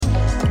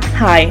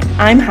Hi,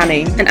 I'm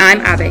Hanni. And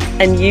I'm Abi.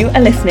 And you are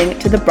listening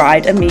to the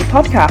Bride and Me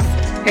podcast.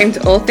 Home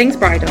to all things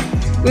bridal.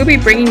 We'll be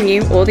bringing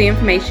you all the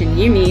information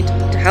you need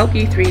to help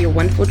you through your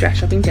wonderful dress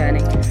shopping journey.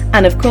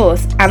 And of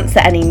course, answer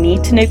any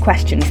need-to-know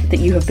questions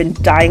that you have been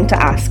dying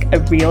to ask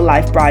a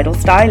real-life bridal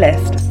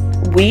stylist.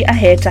 We are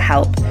here to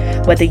help,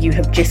 whether you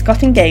have just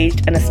got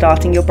engaged and are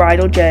starting your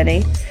bridal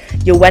journey,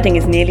 your wedding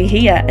is nearly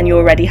here and you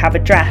already have a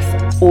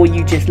dress, or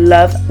you just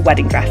love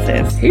wedding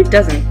dresses. Who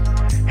doesn't?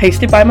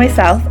 Hosted by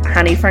myself,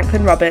 Hanni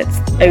Franklin Roberts,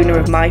 owner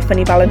of My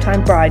Funny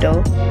Valentine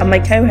Bridal, and my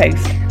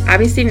co-host,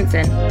 Abi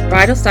Stevenson,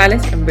 bridal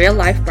stylist and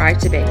real-life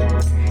bride-to-be.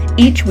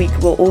 Each week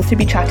we'll also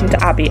be chatting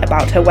to Abi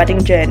about her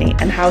wedding journey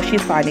and how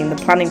she's finding the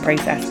planning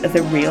process as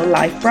a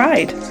real-life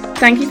bride.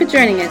 Thank you for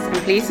joining us, and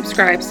please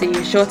subscribe so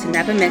you're sure to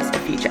never miss a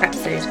future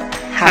episode.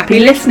 Happy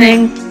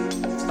listening!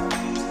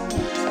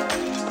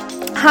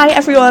 Hi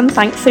everyone,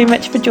 thanks so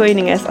much for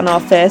joining us on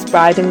our first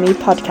Bride and Me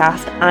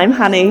podcast. I'm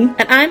Hanni.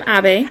 And I'm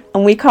Abi.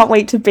 And we can't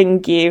wait to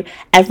bring you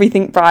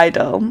everything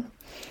bridal.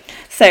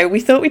 So we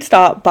thought we'd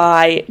start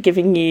by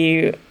giving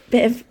you a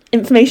bit of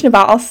information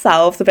about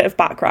ourselves, a bit of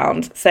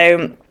background.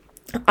 So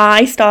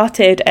I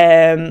started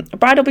a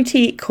bridal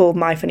boutique called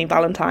My Funny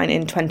Valentine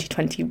in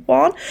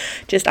 2021,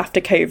 just after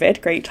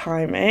COVID. Great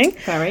timing.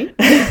 Very.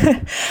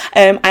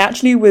 I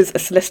actually was a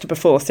solicitor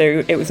before,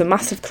 so it was a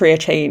massive career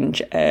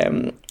change.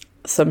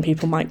 Some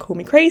people might call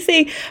me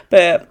crazy,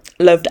 but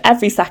loved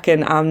every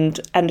second and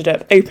ended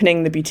up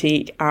opening the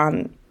boutique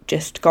and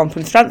just gone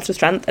from strength to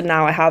strength. And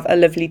now I have a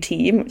lovely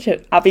team, which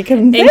Abi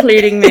comes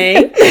including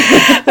me.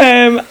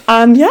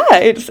 And yeah,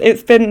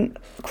 it's been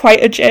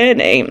quite a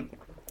journey.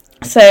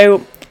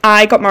 So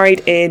I got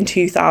married in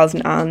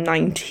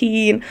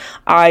 2019.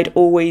 I'd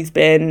always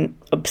been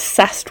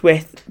obsessed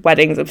with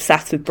weddings,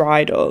 obsessed with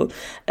bridal.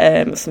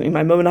 Something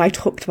my mum and I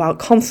talked about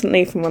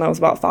constantly from when I was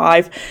about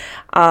 5.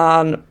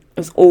 And it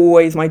was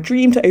always my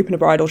dream to open a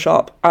bridal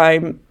shop.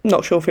 I'm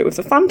not sure if it was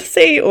a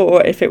fantasy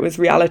or if it was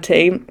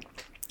reality.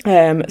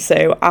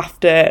 So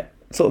after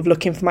sort of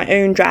looking for my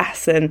own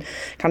dress and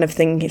kind of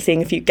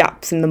seeing a few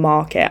gaps in the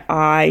market,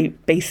 I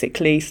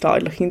basically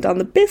started looking down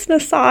the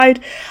business side,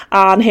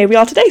 and here we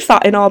are today,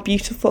 sat in our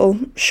beautiful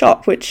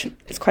shop, which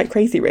is quite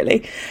crazy, really.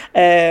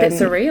 Bit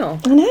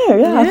surreal. I know,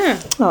 yeah.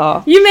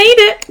 Aww. You made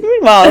it.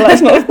 Well,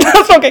 let's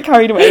not get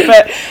carried away,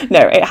 but no,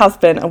 it has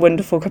been a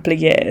wonderful couple of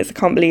years. I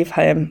can't believe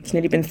it's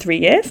nearly been 3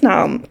 years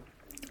now.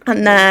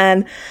 And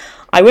then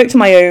I worked on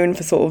my own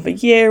for sort of a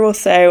year or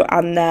so,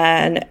 and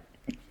then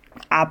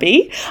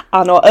Abi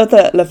and our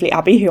other lovely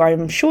Abi, who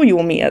I'm sure you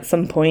will meet at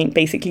some point,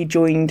 basically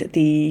joined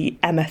the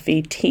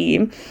MFE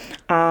team,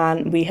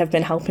 and we have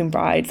been helping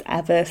brides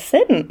ever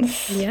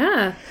since.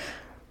 Yeah.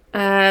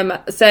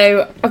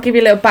 So I'll give you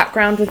a little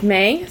background with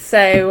me.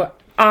 So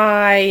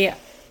I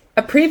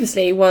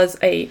previously was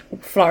a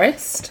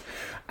florist.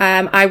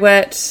 I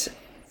worked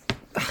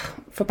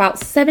for about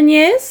 7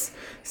 years.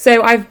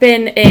 So I've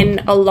been in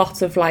a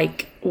lot of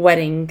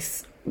wedding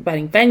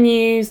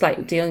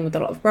venues, dealing with a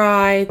lot of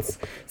brides,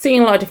 seeing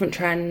a lot of different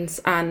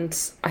trends, and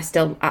I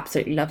still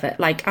absolutely love it.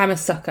 I'm a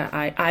sucker.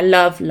 I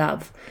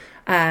love.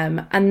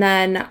 And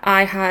then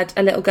I had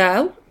a little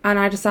girl, and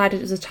I decided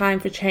it was a time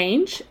for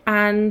change,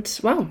 and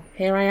well,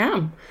 here I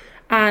am.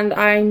 And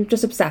I'm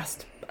just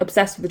obsessed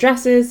with the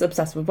dresses,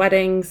 obsessed with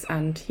weddings,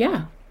 and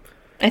yeah.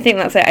 I think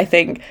that's it. I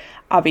think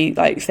Abi,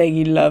 saying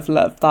you love,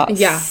 that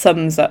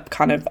sums up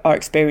kind of our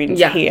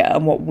experience here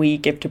and what we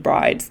give to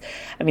brides.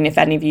 I mean, if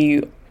any of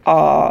you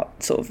are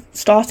sort of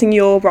starting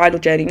your bridal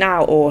journey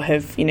now, or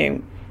have,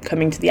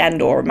 coming to the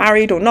end, or are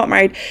married or not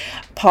married,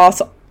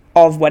 part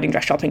of wedding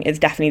dress shopping is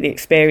definitely the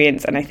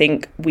experience, and I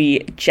think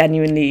we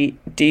genuinely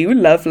do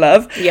love.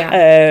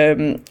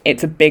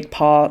 It's a big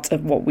part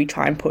of what we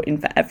try and put in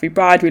for every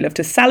bride. We love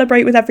to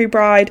celebrate with every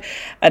bride,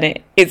 and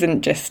it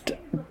isn't just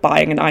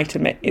buying an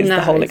item, it is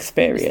the whole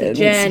experience. It's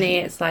the journey.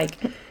 It's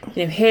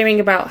hearing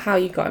about how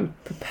you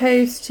got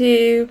proposed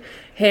to,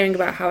 hearing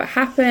about how it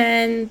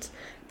happened,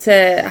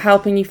 to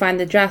helping you find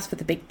the dress for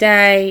the big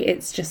day.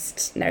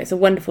 It's a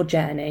wonderful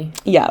journey.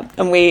 Yeah,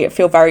 and we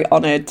feel very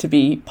honoured to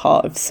be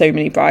part of so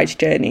many brides'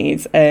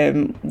 journeys.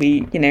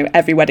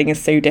 Every wedding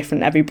is so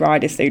different, every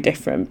bride is so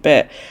different,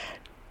 but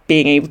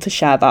being able to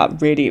share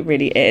that really,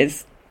 really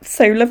is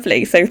so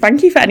lovely. So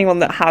thank you for anyone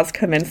that has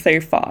come in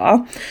so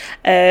far.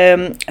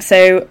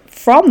 So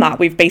from that,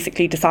 we've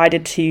basically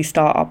decided to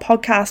start our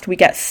podcast. We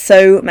get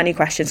so many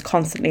questions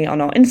constantly on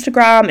our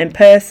Instagram, in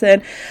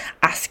person,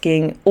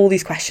 asking all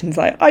these questions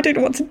I don't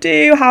know what to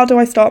do, how do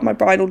I start my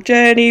bridal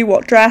journey,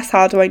 what dress,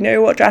 how do I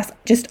know what dress,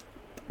 just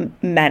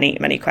many,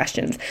 many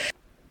questions.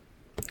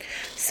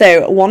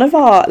 So one of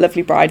our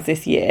lovely brides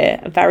this year,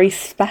 a very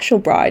special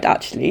bride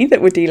actually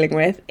that we're dealing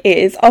with,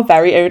 is our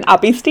very own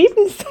Abi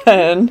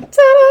Stevenson.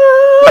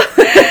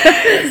 Ta-da!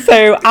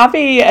 So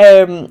Abi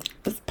is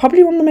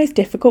probably one of the most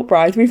difficult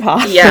brides we've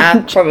had.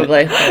 Yeah,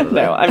 probably.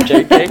 No, I'm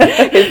joking.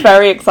 It's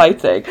very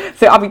exciting.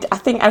 So Abi, I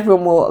think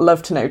everyone will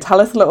love to know. Tell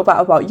us a little bit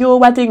about your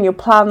wedding, your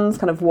plans,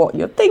 kind of what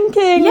you're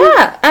thinking.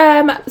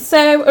 Yeah.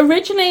 So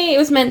originally it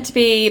was meant to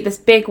be this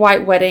big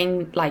white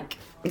wedding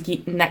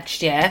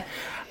next year.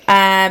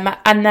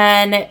 And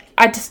then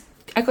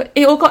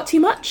it all got too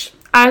much.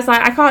 I was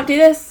like, I can't do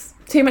this.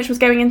 Too much was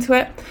going into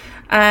it.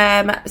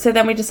 So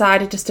then we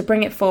decided just to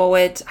bring it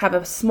forward, have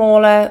a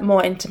smaller,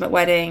 more intimate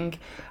wedding.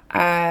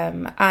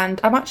 And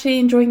I'm actually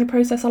enjoying the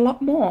process a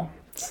lot more.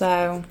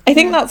 So I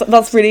think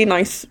that's really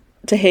nice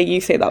to hear you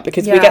say that,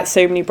 because we get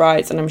so many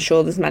brides, and I'm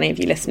sure there's many of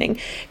you listening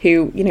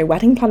who, you know,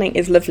 wedding planning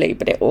is lovely,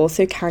 but it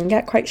also can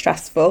get quite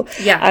stressful.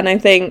 And I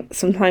think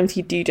sometimes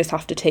you do just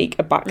have to take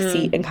a back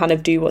seat and kind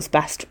of do what's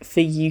best for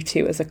you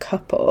two as a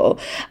couple.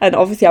 And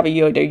obviously, Abby,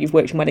 you know, you've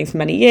worked in weddings for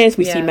many years,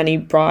 we see many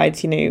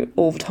brides, you know,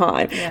 all the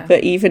time,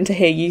 but even to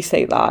hear you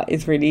say that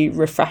is really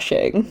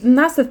refreshing. And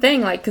that's the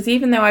thing, like, because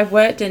even though I've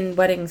worked in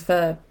weddings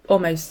for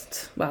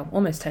almost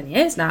 10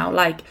 years now,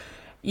 like,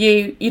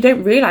 you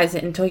don't realise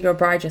it until you're a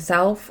bride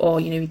yourself, or,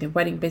 you know, the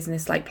wedding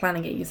business, like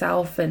planning it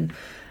yourself, and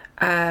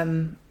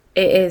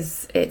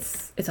it's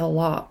a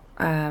lot.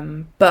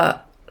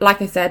 But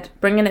like I said,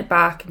 bringing it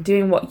back and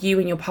doing what you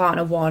and your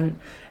partner want,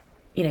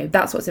 you know,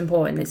 that's what's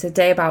important. It's a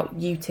day about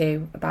you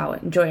two,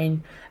 about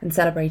enjoying and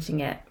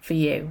celebrating it for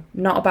you,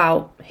 not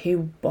about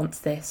who wants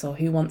this or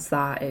who wants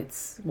that.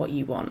 It's what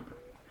you want.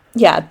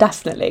 Yeah,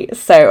 definitely.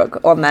 So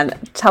on then,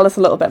 tell us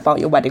a little bit about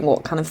your wedding.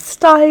 What kind of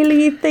style are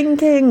you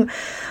thinking?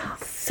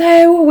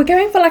 So we're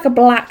going for like a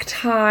black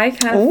tie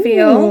kind of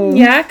feel.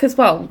 Yeah, because,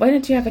 well, when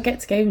did you ever get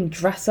to go and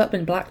dress up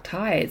in black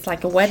tie? It's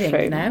like a wedding,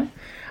 you know?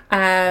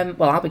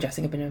 Well, I'll be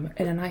dressing up in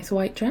a nice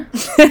white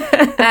dress.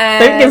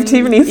 Don't give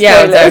too many spoilers.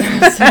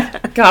 Yeah,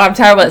 God, I'm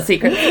terrible at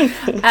secrets.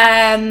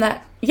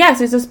 Yeah,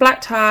 so it's just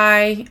black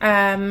tie,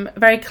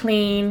 very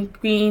clean,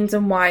 greens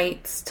and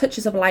whites,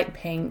 touches of light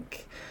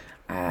pink.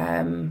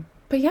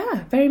 But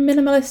yeah, very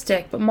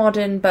minimalistic, but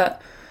modern,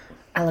 but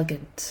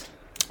elegant.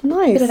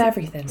 Nice. Bit of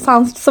everything.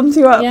 Sums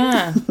you up.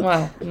 Yeah.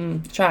 Well,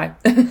 try.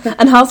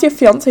 And how's your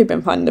fiance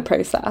been finding the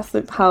process?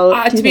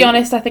 To be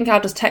honest, I think I'll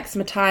just text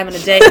him a time and a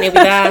date and he'll be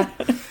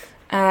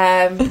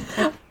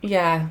there.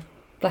 Yeah.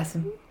 Bless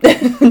him.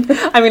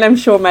 I mean, I'm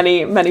sure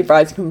many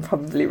brides can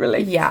probably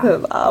relate to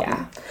that.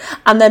 Yeah.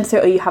 And then,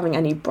 so are you having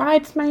any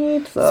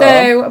bridesmaids? Or?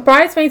 So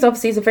bridesmaids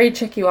obviously is a very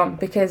tricky one,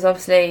 because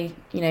obviously,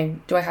 you know,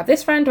 do I have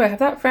this friend? Do I have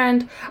that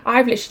friend?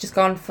 I've literally just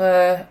gone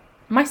for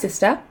my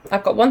sister.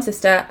 I've got one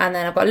sister, and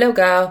then I've got a little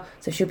girl,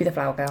 so she'll be the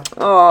flower girl.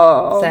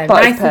 Oh, so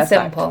nice and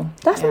simple.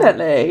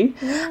 Definitely.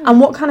 Yeah. And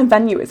what kind of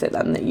venue is it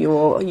then that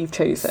you've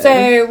chosen?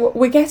 So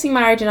we're getting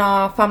married in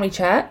our family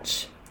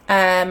church,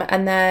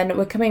 and then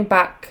we're coming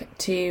back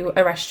to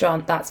a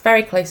restaurant that's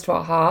very close to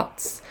our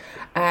hearts,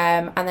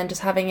 and then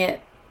just having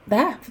it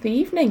there for the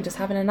evening, just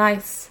having a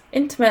nice,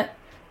 intimate,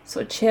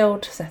 sort of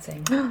chilled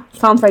setting.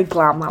 Sounds very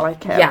glam. I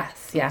like it.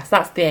 Yes,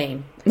 that's the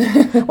aim.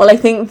 Well, I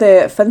think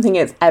the fun thing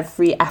is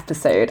every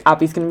episode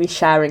Abby's going to be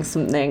sharing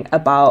something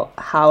about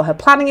how her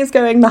planning is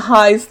going, the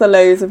highs, the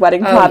lows of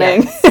wedding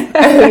planning. Yes.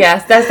 Oh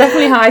yes, there's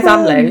definitely highs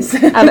and lows.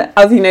 And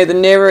as you know, the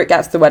nearer it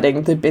gets to the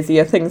wedding, the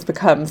busier things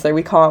become, so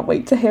we can't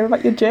wait to hear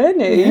about your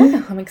journey.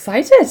 Yeah, I'm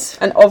excited.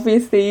 And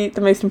obviously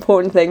the most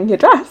important thing, your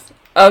dress.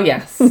 Oh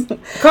yes.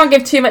 Can't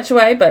give too much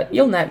away, but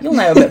you'll know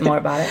a bit more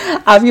about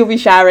it. Abby will be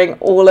sharing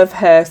all of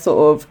her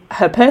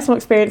her personal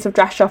experience of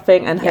dress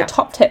shopping and her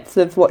top tips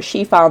of what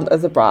she found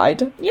as a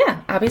bride. Yeah,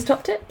 Abby's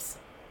top tips.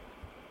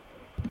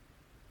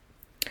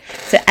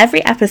 So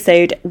every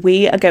episode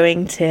we are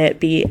going to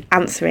be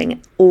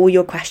answering all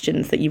your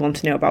questions that you want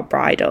to know about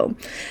bridal.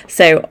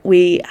 So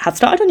we have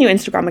started a new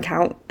Instagram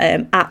account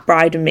at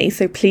Bride and Me,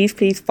 so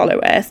please follow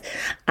us,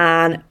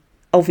 and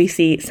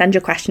obviously send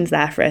your questions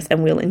there for us,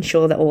 and we'll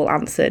ensure they're all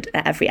answered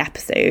at every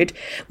episode.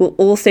 We'll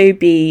also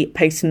be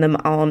posting them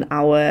on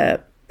our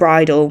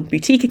bridal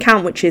boutique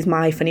account, which is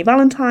My Funny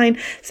Valentine.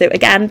 So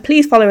again,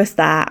 please follow us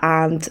there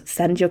and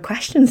send your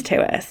questions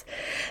to us.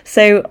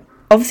 So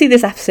obviously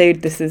this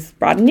episode, this is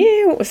brand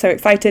new. We're so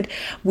excited.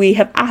 We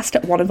have asked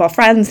one of our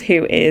friends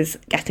who is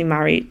getting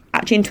married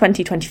actually in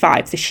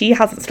 2025. So she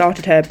hasn't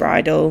started her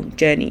bridal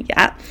journey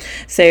yet.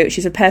 So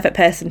she's a perfect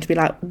person to be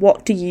like,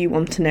 what do you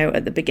want to know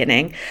at the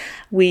beginning?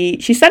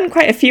 She sent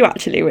quite a few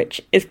actually,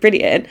 which is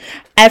brilliant.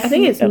 I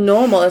think it's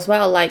normal as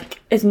well. Like,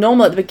 it's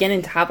normal at the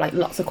beginning to have like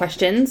lots of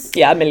questions.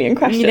 Yeah, a million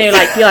questions. You know,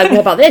 like you're like, what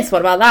about this?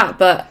 What about that?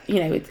 But you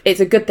know, it's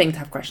a good thing to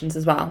have questions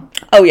as well.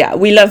 Oh yeah,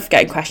 we love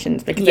getting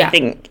questions because I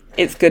think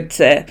it's good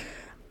to,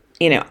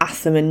 you know,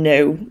 ask them and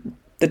know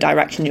the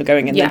direction you're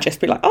going, and then just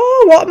be like,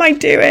 oh, what am I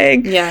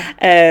doing?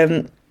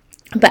 Yeah.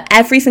 But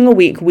every single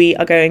week we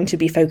are going to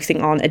be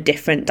focusing on a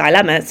different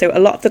dilemma. So a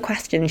lot of the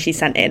questions she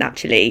sent in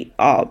actually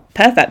are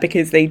perfect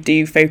because they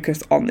do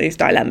focus on those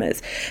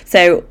dilemmas.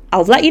 So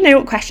I'll let you know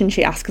what questions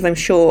she asked, because I'm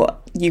sure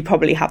you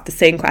probably have the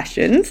same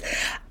questions,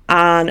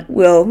 and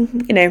we'll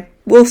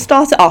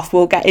start it off,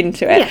 we'll get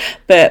into it,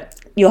 but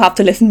you'll have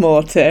to listen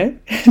more to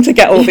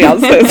get all the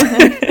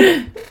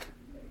answers.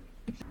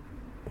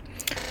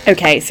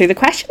 Okay, so the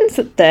questions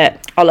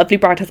that our lovely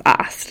bride has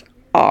asked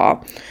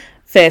are,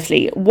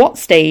 firstly, what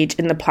stage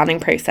in the planning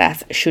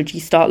process should you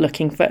start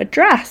looking for a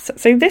dress?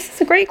 So this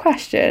is a great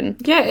question.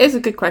 Yeah, it is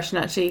a good question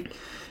actually,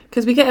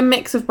 because we get a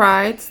mix of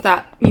brides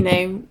that, you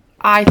know,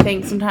 I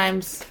think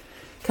sometimes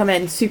come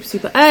in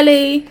super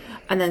early,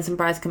 and then some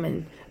brides come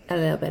in a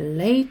little bit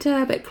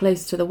later, a bit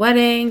closer to the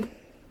wedding.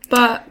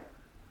 But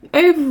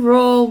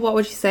overall, what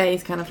would you say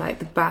is kind of like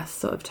the best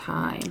sort of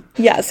time?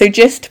 Yeah, so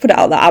just to put it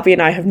out there, Abby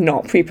and I have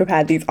not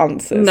pre-prepared these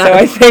answers. No. So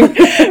I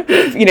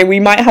think, we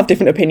might have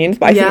different opinions,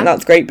 but I think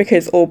that's great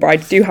because all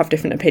brides do have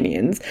different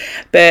opinions.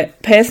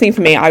 But personally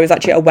for me, I was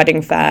actually at a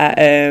wedding fair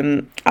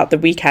at the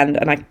weekend,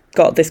 and I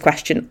got this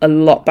question a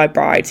lot by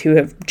brides who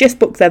have just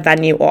booked their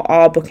venue or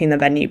are booking their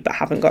venue but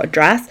haven't got a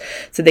dress,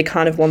 so they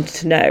kind of wanted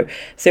to know.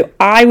 So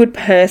I would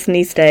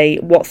personally say,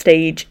 what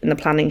stage in the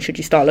planning should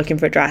you start looking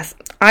for a dress?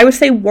 I would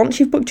say once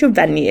you've booked your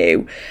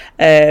venue,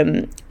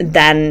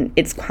 then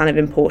it's kind of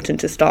important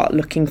to start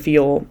looking for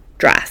your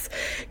dress.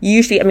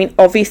 Usually,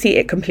 obviously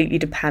it completely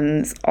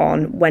depends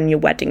on when your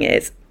wedding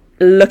is.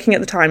 Looking at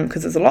the time,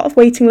 because there's a lot of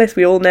waiting lists,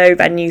 we all know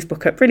venues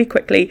book up really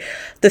quickly.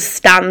 The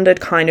standard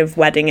kind of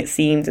wedding, it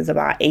seems, is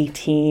about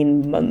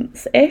 18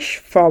 months-ish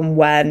from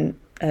when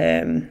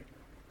the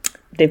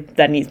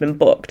venue's been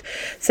booked.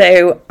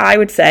 So I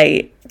would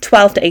say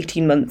 12 to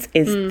 18 months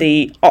is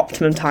the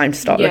optimum time to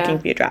start looking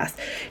for your dress.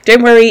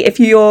 Don't worry, if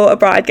you're a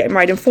bride getting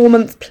married in 4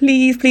 months,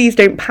 please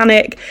don't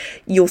panic.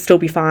 You'll still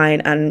be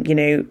fine. And,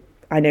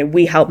 I know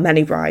we help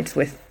many brides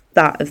with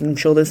that, as I'm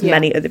sure there's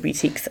many other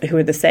boutiques who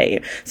are the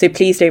same. So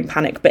please don't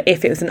panic. But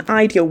if it was an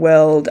ideal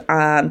world,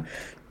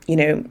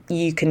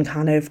 you can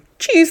kind of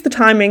choose the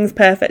timings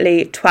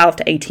perfectly. 12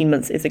 to 18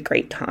 months is a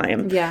great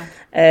time. Yeah.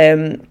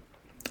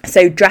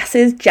 So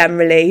dresses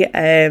generally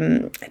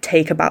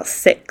take about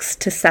 6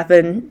 to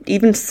 7,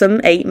 even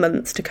some 8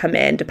 months to come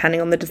in,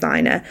 depending on the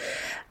designer.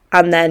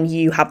 And then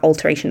you have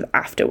alterations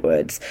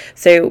afterwards.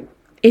 So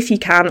if you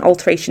can,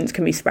 alterations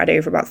can be spread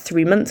over about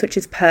 3 months, which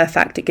is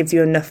perfect. It gives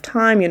you enough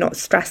time. You're not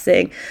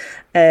stressing.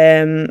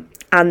 And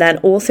then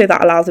also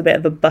that allows a bit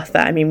of a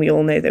buffer. We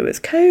all know there was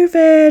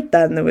COVID,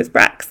 then there was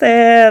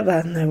Brexit,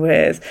 then there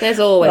was... There's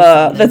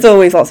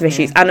always lots of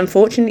issues. And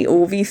unfortunately,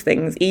 all these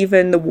things,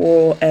 even the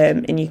war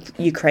in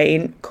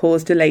Ukraine,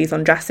 caused delays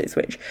on dresses,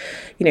 which,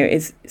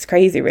 is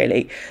crazy,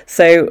 really.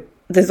 So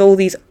there's all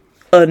these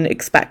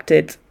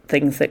unexpected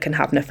things that can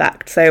have an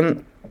effect.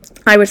 So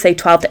I would say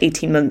 12 to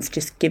 18 months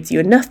just gives you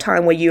enough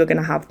time where you are going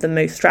to have the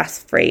most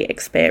stress-free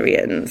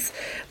experience.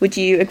 Would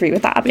you agree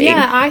with that, Abby?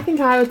 Yeah, I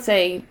think I would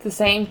say the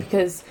same,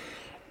 because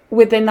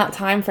within that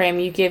time frame,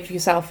 you give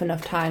yourself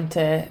enough time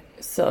to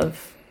sort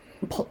of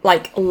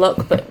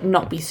look but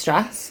not be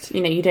stressed.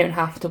 You don't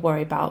have to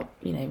worry about,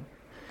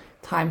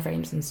 time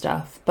frames and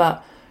stuff.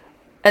 But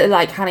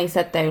like Hanni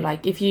said, though,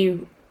 if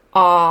you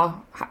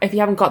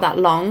haven't got that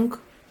long,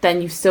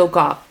 then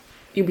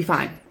you'll be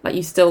fine.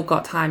 You still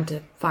got time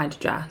to find a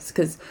dress,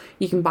 because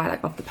you can buy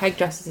off the peg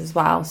dresses as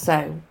well.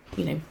 So,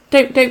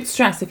 don't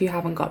stress if you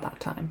haven't got that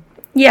time.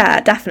 Yeah,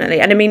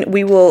 definitely. And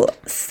we will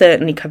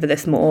certainly cover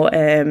this more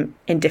in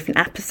different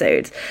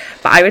episodes.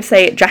 But I would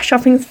say dress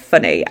shopping's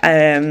funny.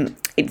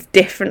 It's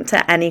different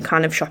to any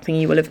kind of shopping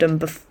you will have done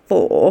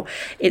before.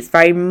 It's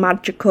very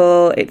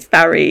magical. It's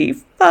very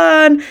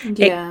fun.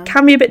 Yeah. It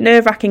can be a bit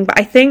nerve-wracking, but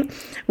I think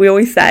we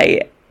always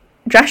say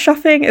dress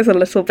shopping is a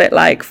little bit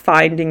like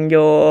finding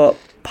your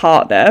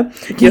partner,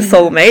 your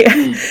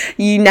soulmate.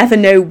 You never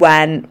know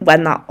when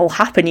that will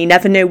happen. You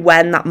never know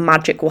when that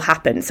magic will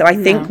happen. So I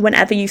think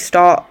whenever you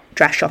start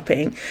dress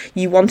shopping,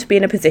 you want to be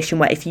in a position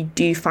where if you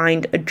do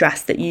find a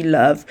dress that you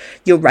love,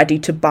 you're ready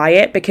to buy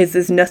it, because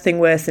there's nothing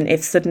worse than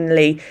if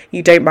suddenly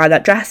you don't buy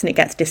that dress and it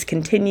gets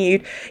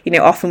discontinued.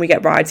 Often we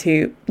get brides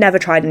who never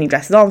tried any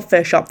dresses on,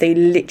 first shop, they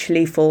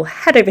literally fall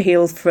head over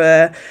heels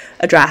for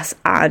a dress,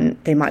 and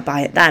they might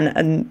buy it then,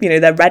 and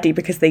they're ready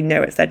because they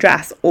know it's their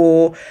dress.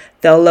 Or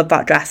they'll love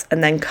that dress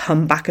and then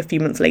come back a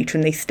few months later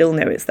and they still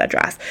know it's their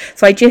dress.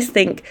 So I just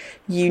think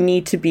you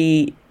need to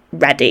be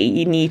ready.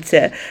 You need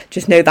to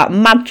just know that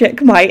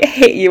magic might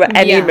hit you at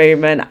any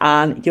moment,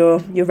 and you're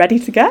ready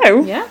to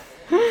go. Yeah.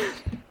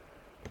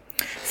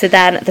 So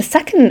then the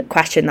second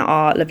question that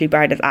our lovely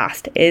bride has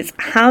asked is,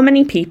 how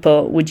many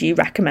people would you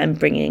recommend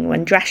bringing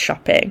when dress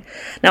shopping?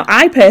 Now,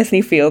 I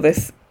personally feel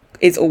this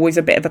is always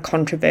a bit of a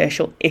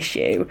controversial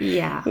issue.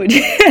 Yeah.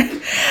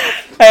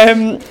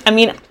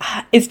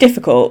 It's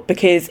difficult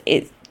because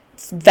it's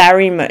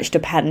very much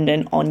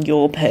dependent on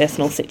your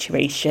personal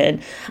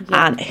situation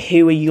and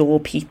who are your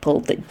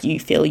people that you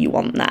feel you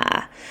want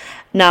there.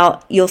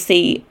 Now, you'll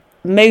see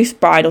most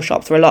bridal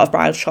shops, or a lot of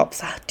bridal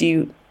shops,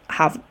 do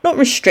have not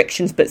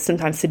restrictions but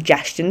sometimes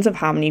suggestions of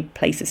how many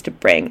places to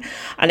bring.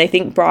 And I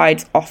think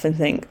brides often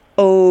think,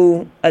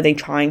 oh, are they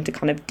trying to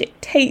kind of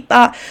dictate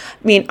that?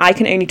 I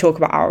can only talk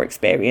about our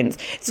experience.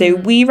 So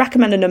we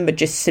recommend a number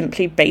just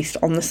simply based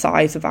on the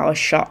size of our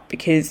shop,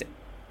 because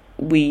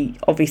we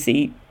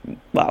obviously,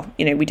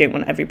 we don't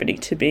want everybody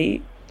to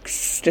be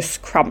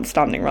just cramped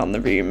standing around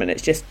the room, and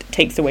it just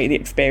takes away the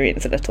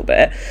experience a little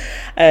bit.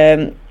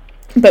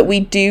 But we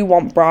do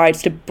want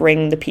brides to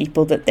bring the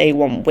people that they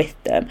want with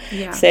them.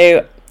 Yeah.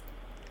 So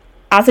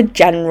as a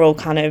general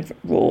kind of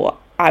rule,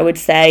 I would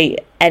say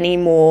any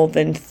more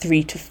than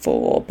 3 to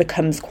 4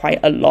 becomes quite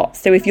a lot.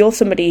 So if you're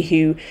somebody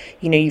who,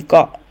 you know, you've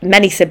got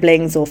many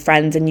siblings or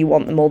friends and you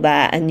want them all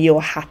there and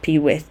you're happy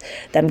with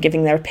them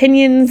giving their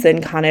opinions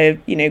and kind of,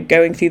 you know,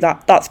 going through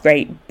that, that's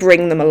great.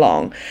 Bring them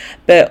along.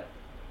 But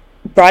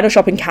bridal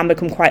shopping can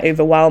become quite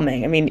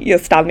overwhelming. I mean, you're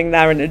standing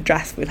there in a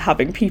dress with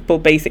having people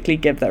basically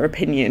give their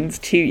opinions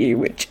to you,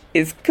 which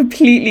is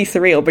completely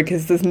surreal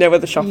because there's no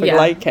other shopping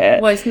like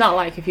it. Well, it's not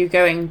like if you're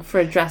going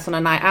for a dress on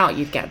a night out,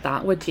 you'd get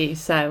that, would you?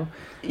 So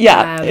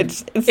yeah,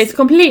 it's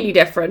completely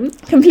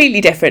different. Completely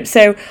different.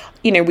 So,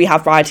 you know, we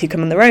have brides who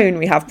come on their own.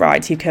 We have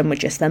brides who come with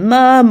just their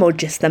mum or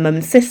just their mum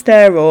and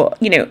sister, or,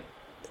 you know,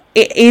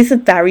 it is a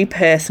very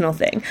personal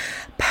thing.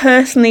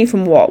 Personally,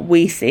 from what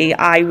we see,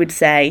 I would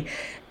say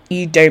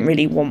you don't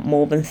really want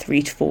more than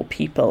 3 to 4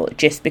 people,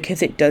 just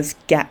because it does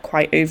get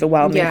quite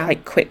overwhelming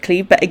quite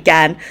quickly. But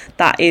again,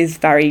 that is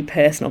very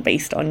personal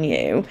based on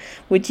you.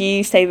 Would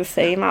you say the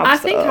same, Abs?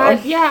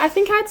 I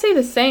think I'd say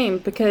the same,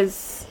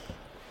 because,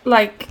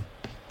 like,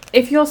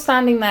 if you're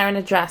standing there in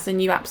a dress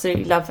and you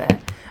absolutely love it,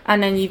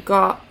 and then you've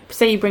got,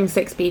 say you bring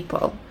 6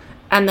 people,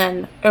 and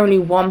then only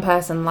 1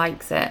 person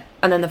likes it,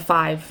 and then the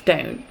 5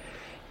 don't,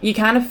 you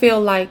kind of feel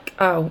like,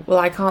 oh, well,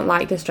 I can't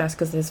like this dress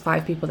because there's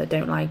 5 people that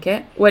don't like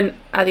it. When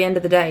at the end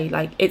of the day,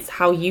 like, it's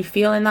how you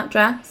feel in that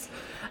dress.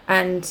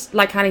 And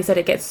like Hanni said,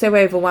 it gets so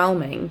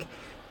overwhelming.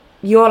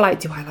 You're like,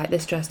 do I like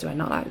this dress? Do I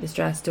not like this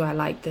dress? Do I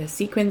like the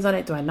sequins on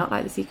it? Do I not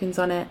like the sequins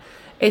on it?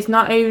 It's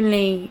not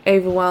only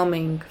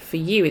overwhelming for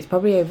you, it's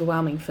probably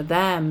overwhelming for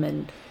them.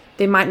 And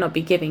they might not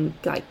be giving,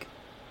 like,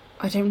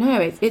 I don't know.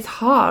 It's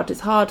hard.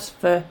 It's hard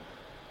for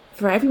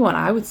everyone,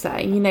 I would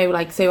say. You know,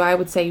 like, so I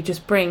would say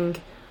just bring,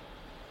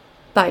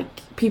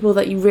 like, people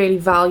that you really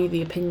value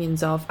the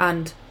opinions of,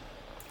 and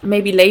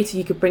maybe later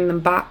you could bring them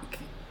back,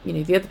 you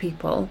know, the other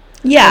people.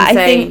 Yeah, I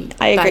think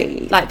I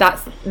agree. Like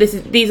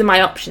these are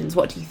my options.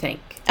 What do you think?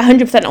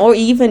 100%. Or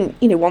even,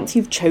 you know, once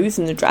you've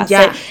chosen the dress.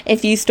 Yeah. So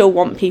if you still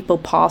want people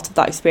part of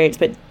that experience,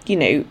 but, you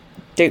know,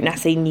 don't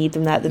necessarily need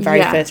them there at the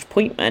very first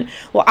appointment.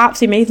 Well,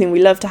 absolutely amazing.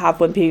 We love to have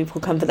when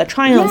people come for their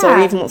try-ons, or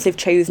even once they've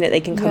chosen it,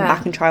 they can come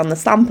back and try on the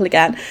sample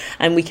again,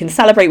 and we can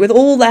celebrate with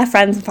all their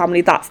friends and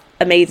family. That's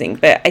amazing.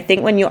 But I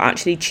think when you're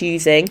actually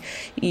choosing,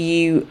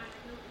 you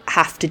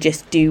have to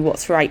just do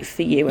what's right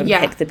for you and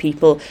pick the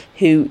people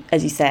who,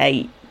 as you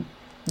say,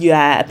 your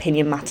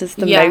opinion matters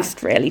the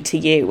most, really, to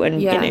you.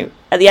 And, you know,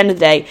 at the end of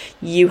the day,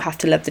 you have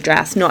to love the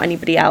dress, not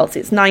anybody else.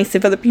 It's nice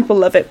if other people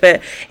love it,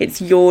 but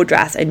it's your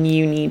dress and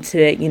you need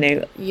to, you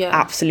know,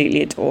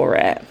 absolutely adore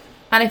it.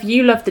 And if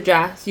you love the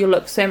dress, you'll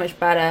look so much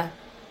better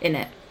in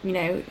it. You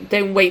know,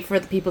 don't wait for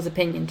other people's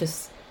opinion.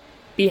 Just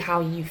be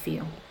how you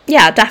feel.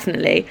 Yeah,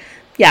 definitely.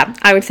 Yeah,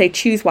 I would say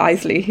choose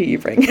wisely who you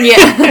bring.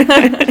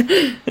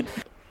 Yeah.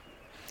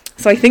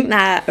 So I think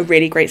they're a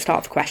really great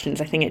start for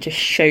questions. I think it just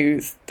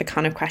shows the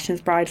kind of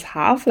questions brides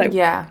have. Like,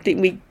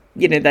 we,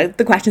 you know,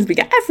 the questions we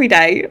get every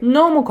day.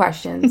 Normal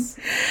questions.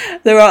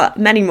 There are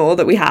many more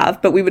that we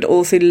have, but we would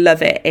also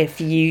love it if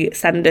you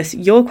send us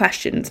your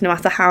questions, no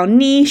matter how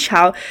niche,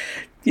 how,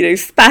 you know,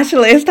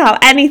 specialist, how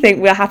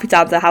anything. We're happy to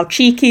answer. How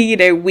cheeky, you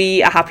know,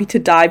 we are happy to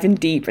dive in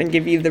deep and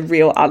give you the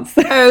real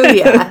answer. Oh,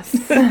 yes.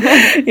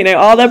 You know,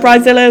 are there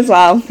bridezillas?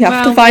 Well, you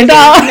have to find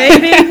out.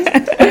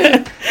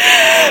 Maybe.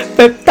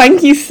 But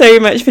thank you so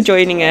much for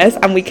joining us,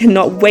 and we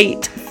cannot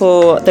wait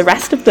for the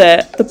rest of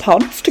the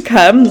pods to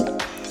come.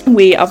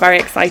 We are very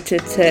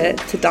excited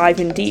to dive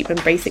in deep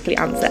and basically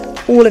answer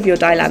all of your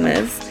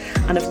dilemmas,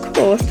 and of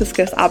course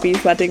discuss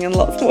Abby's wedding in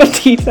lots more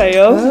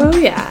detail. Oh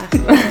yeah.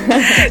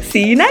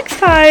 See you next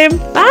time.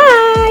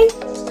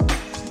 Bye.